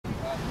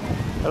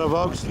Hello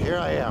folks, here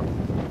I am,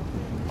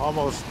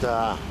 almost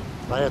right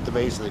at the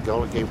base of the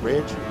Golden Gate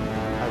Bridge.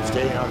 I'm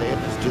standing on the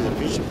entrance to the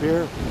fishing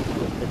pier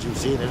that you've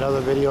seen in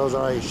other videos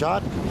already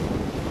shot.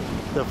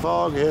 The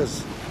fog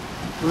has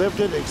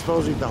lifted,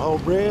 exposing the whole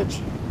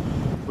bridge,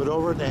 but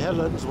over in the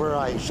headlands where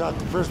I shot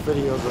the first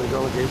videos of the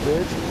Golden Gate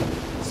Bridge,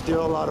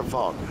 still a lot of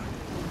fog.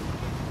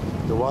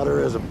 The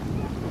water is a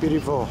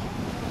beautiful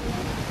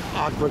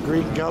aqua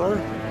green color,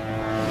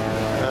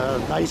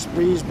 nice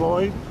breeze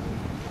blowing,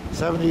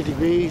 70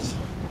 degrees.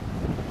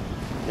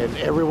 And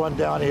everyone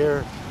down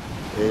here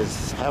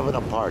is having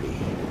a party.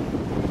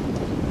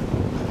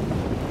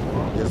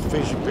 This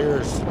fishing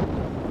pier is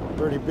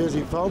pretty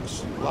busy,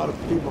 folks. A lot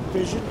of people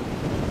fishing.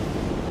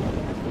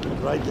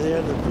 Right to the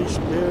end of the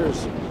fishing pier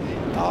is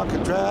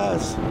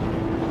Alcatraz.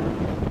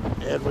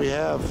 And we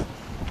have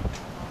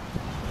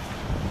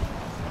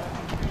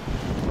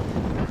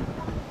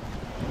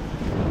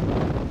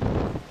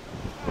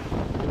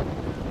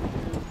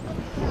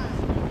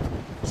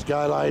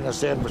skyline of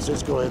San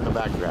Francisco in the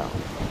background.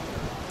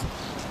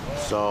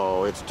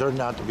 So it's turned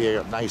out to be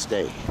a nice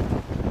day,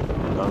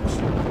 folks.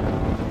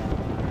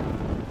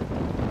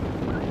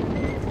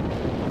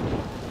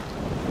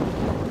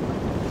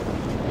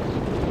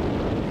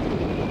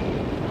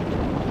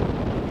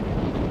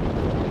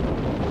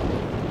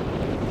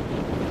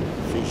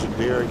 Fishing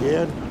pier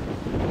again.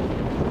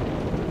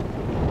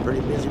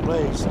 Pretty busy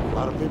place. A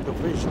lot of people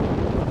fishing.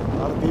 A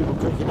lot of people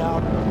cooking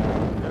out.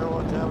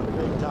 Everyone's having a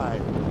great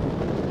time.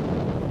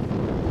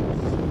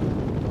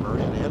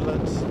 Marine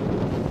Headlands.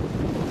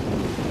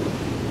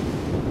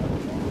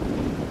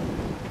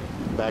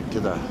 Back to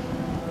the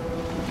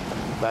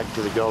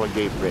Golden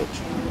Gate Bridge.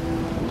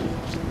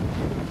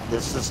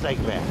 This is the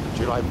Snake Man,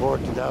 July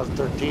 4th,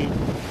 2013,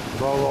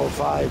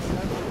 12:05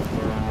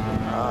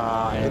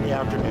 in the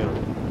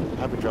afternoon.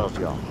 Happy trails,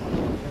 y'all.